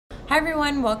Hi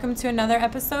everyone, welcome to another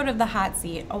episode of the Hot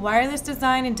Seat, a wireless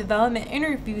design and development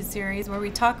interview series where we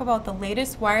talk about the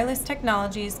latest wireless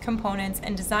technologies, components,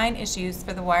 and design issues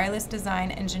for the wireless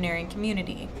design engineering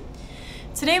community.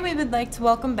 Today we would like to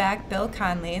welcome back Bill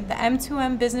Conley, the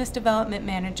M2M Business Development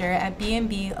Manager at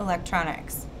B&B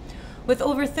Electronics. With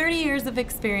over 30 years of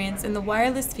experience in the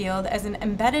wireless field as an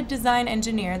embedded design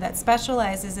engineer that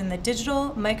specializes in the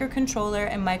digital, microcontroller,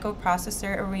 and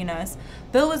microprocessor arenas,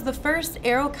 Bill was the first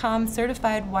Aerocom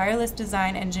certified wireless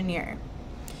design engineer.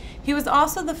 He was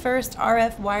also the first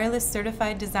RF wireless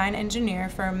certified design engineer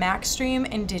for MacStream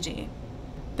and Digi.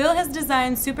 Bill has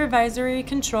designed supervisory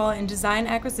control and design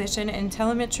acquisition and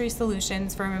telemetry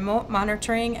solutions for remote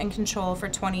monitoring and control for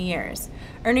 20 years,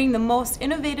 earning the most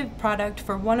innovative product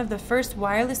for one of the first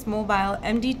wireless mobile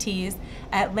MDTs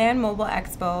at Land Mobile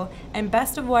Expo and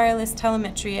Best of Wireless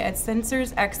Telemetry at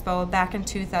Sensors Expo back in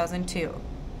 2002.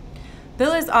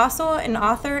 Bill is also an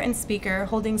author and speaker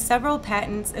holding several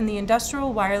patents in the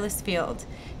industrial wireless field.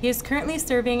 He is currently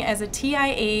serving as a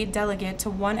TIA delegate to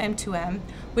 1M2M,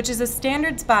 which is a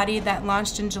standards body that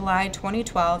launched in July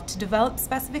 2012 to develop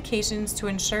specifications to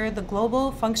ensure the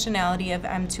global functionality of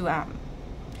M2M.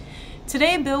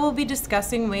 Today, Bill will be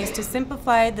discussing ways to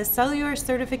simplify the cellular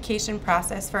certification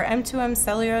process for M2M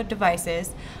cellular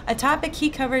devices, a topic he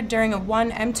covered during a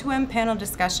 1M2M panel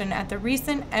discussion at the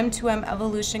recent M2M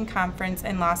Evolution Conference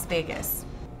in Las Vegas.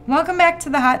 Welcome back to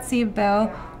the Hot Seat, Bill.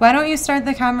 Why don't you start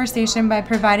the conversation by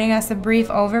providing us a brief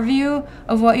overview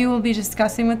of what you will be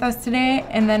discussing with us today,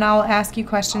 and then I'll ask you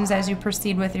questions as you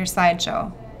proceed with your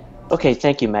slideshow. Okay,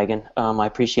 thank you, Megan. I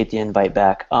appreciate the invite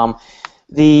back.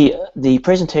 The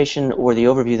presentation or the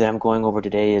overview that I'm going over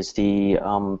today is the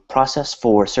process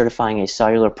for certifying a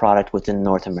cellular product within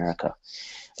North America.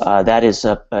 That is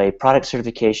a product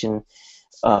certification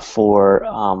for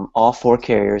all four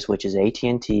carriers, which is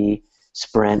AT&T,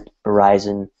 Sprint,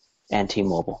 Verizon, and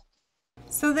T-Mobile.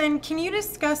 So then, can you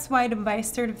discuss why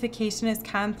device certification is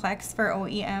complex for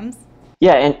OEMs?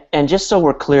 Yeah, and just so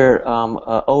we're clear,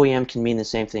 OEM can mean the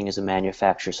same thing as a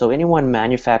manufacturer. So anyone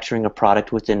manufacturing a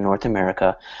product within North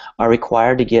America are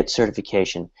required to get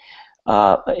certification.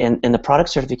 And the product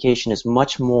certification is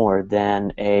much more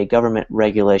than a government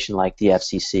regulation like the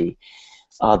FCC.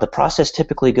 The process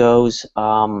typically goes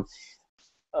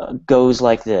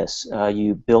like this.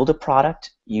 You build a product,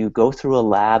 you go through a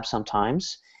lab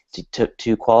sometimes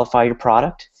to qualify your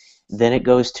product, then it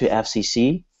goes to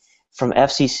FCC. From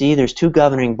FCC, there's two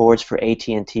governing boards for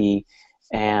AT&T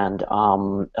and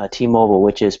T-Mobile,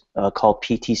 which is called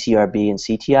PTCRB and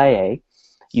CTIA.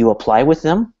 You apply with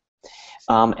them,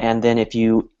 and then if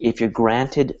you're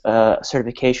granted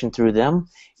certification through them,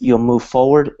 you'll move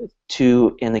forward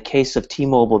to. In the case of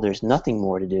T-Mobile, there's nothing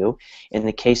more to do. In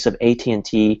the case of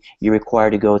AT&T, you're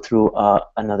required to go through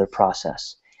another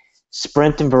process.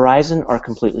 Sprint and Verizon are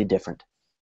completely different.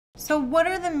 So what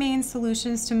are the main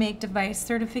solutions to make device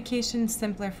certification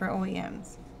simpler for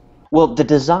OEMs? Well, the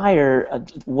desire,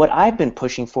 what I've been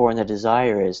pushing for in the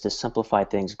desire is to simplify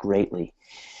things greatly.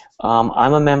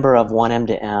 I'm a member of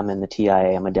 1M2M in the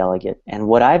TIA, I'm a delegate, and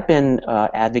what I've been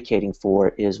advocating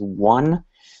for is one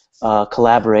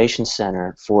collaboration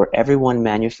center for everyone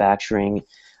manufacturing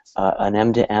an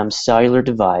M2M cellular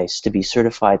device to be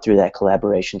certified through that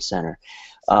collaboration center.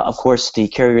 Of course, the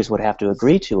carriers would have to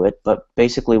agree to it, but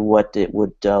basically what it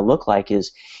would look like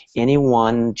is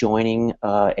anyone joining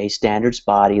a standards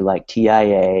body like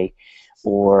TIA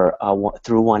or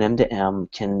through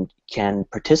 1M2M can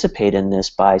participate in this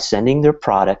by sending their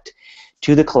product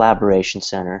to the collaboration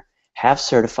center, have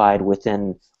certified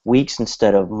within weeks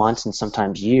instead of months and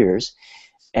sometimes years,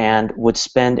 and would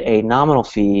spend a nominal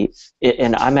fee.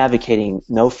 And I'm advocating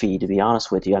no fee, to be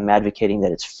honest with you. I'm advocating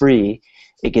that it's free.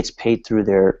 It gets paid through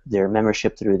their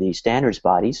membership through the standards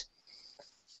bodies,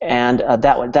 and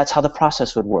that's how the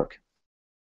process would work.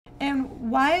 And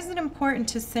why is it important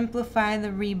to simplify the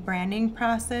rebranding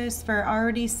process for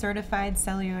already certified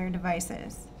cellular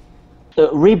devices? The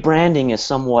rebranding is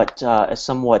somewhat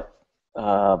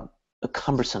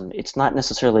cumbersome. It's not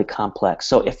necessarily complex.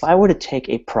 So if I were to take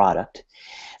a product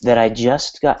that I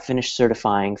just got finished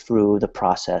certifying through the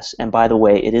process, and by the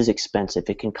way, it is expensive.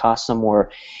 It can cost somewhere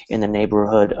in the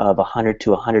neighborhood of $100,000 to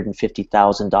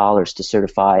 $150,000 to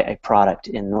certify a product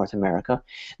in North America.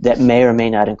 That may or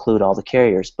may not include all the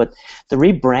carriers. But the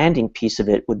rebranding piece of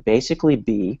it would basically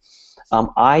be,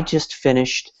 I just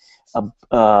finished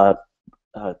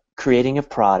creating a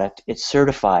product, it's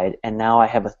certified, and now I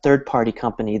have a third-party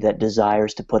company that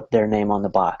desires to put their name on the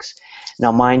box.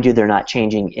 Now, mind you, they're not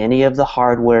changing any of the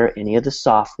hardware, any of the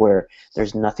software.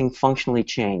 There's nothing functionally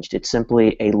changed. It's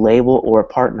simply a label or a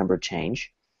part number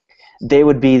change. they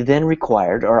would be then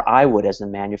required, or I would as the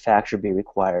manufacturer be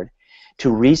required, to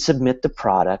resubmit the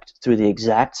product through the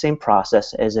exact same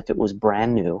process as if it was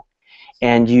brand new,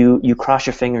 and you cross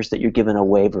your fingers that you're given a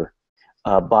waiver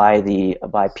by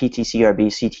PTCRB,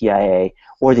 CTIA,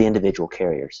 or the individual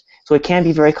carriers. So it can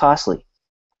be very costly.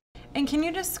 And can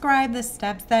you describe the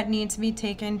steps that need to be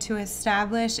taken to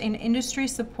establish an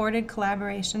industry-supported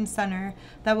collaboration center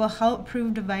that will help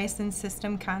prove device and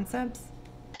system concepts?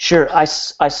 Sure, I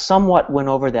somewhat went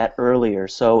over that earlier.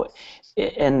 So,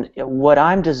 and what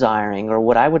I'm desiring, or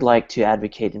what I would like to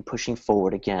advocate in pushing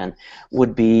forward again,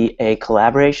 would be a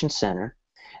collaboration center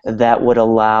that would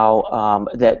allow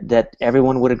that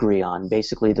everyone would agree on.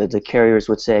 Basically, the carriers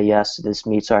would say, yes, this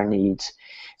meets our needs.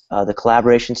 The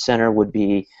collaboration center would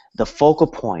be the focal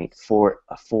point for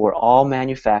all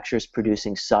manufacturers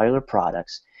producing cellular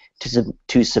products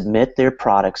to submit their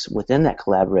products within that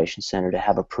collaboration center to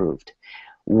have approved.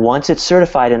 Once it's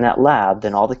certified in that lab,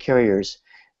 then all the carriers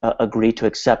agree to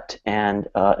accept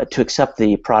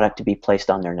the product to be placed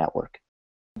on their network.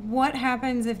 What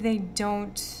happens if they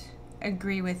don't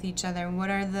agree with each other?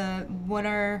 What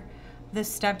are the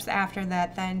steps after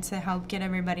that then to help get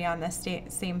everybody on the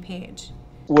same page?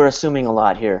 We're assuming a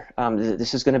lot here.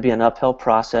 This is going to be an uphill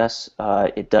process.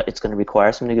 It's going to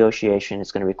require some negotiation.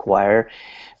 It's going to require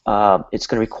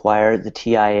the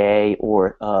TIA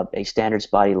or a standards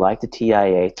body like the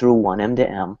TIA through 1M to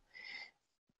M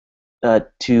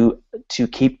to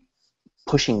keep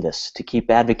pushing this, to keep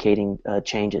advocating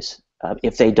changes.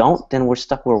 If they don't, then we're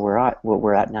stuck where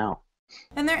we're at now.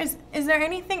 And is there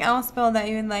anything else, Bill, that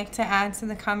you would like to add to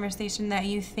the conversation that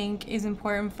you think is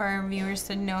important for our viewers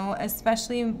to know,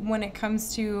 especially when it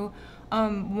comes to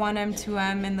 1M,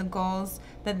 2M and the goals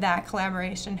that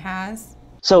collaboration has?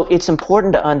 So it's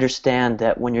important to understand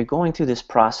that when you're going through this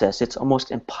process, it's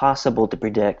almost impossible to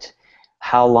predict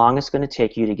how long it's going to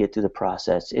take you to get through the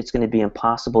process. It's going to be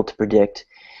impossible to predict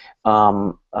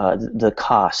the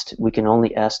cost. We can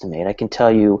only estimate. I can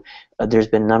tell you there's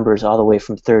been numbers all the way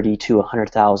from $30,000 to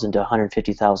 $100,000 to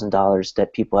 $150,000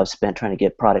 that people have spent trying to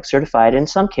get products certified. In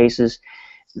some cases,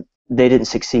 they didn't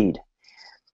succeed.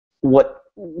 Because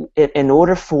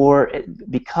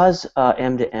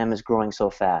M2M is growing so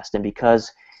fast, and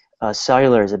because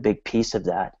cellular is a big piece of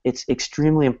that, it's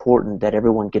extremely important that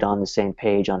everyone get on the same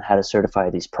page on how to certify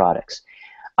these products.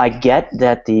 I get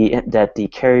that the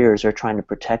carriers are trying to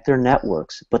protect their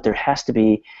networks, but there has to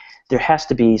be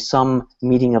some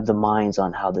meeting of the minds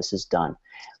on how this is done.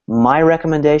 My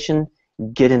recommendation: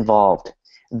 get involved.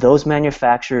 Those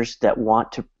manufacturers that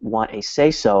want a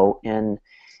say-so in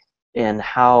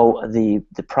how the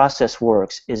process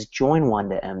works is join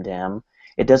 1M to M.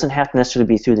 It doesn't have to necessarily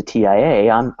be through the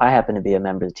TIA. I happen to be a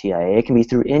member of the TIA. It can be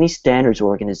through any standards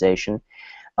organization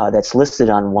that's listed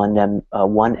on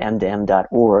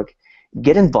 1M2M.org.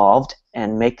 Get involved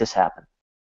and make this happen.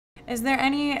 Is there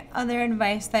any other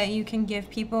advice that you can give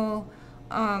people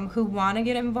who want to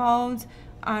get involved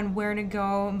on where to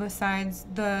go besides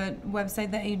the website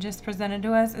that you just presented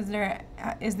to us? Is there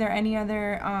any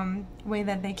other way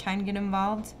that they can get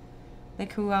involved?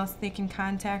 Like who else they can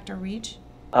contact or reach?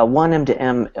 1M to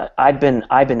M. I've been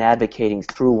advocating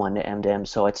through 1M to M,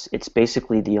 so it's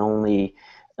basically the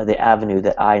avenue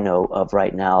that I know of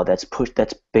right now that's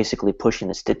basically pushing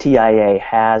this. The TIA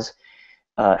has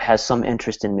some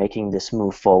interest in making this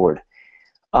move forward.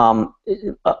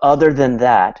 Other than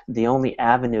that, the only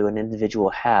avenue an individual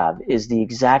have is the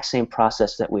exact same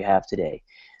process that we have today.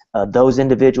 Those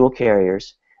individual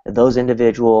carriers, those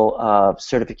individual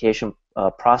certification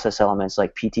process elements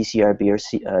like PTCRB or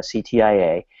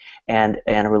CTIA, and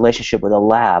a relationship with a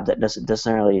lab that doesn't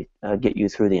necessarily get you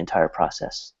through the entire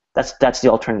process. That's the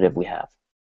alternative we have.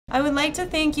 I would like to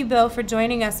thank you, Bill, for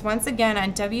joining us once again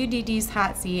on WDD's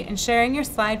Hot Seat and sharing your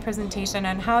slide presentation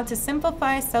on how to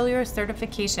simplify cellular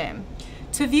certification.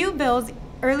 To view Bill's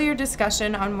earlier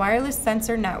discussion on wireless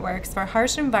sensor networks for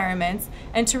harsh environments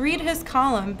and to read his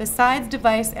column, Besides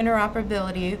Device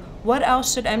Interoperability, What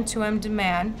Else Should M2M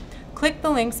Demand?, click the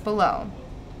links below.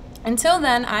 Until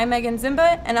then, I'm Megan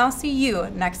Zimba, and I'll see you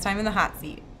next time in the Hot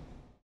Seat.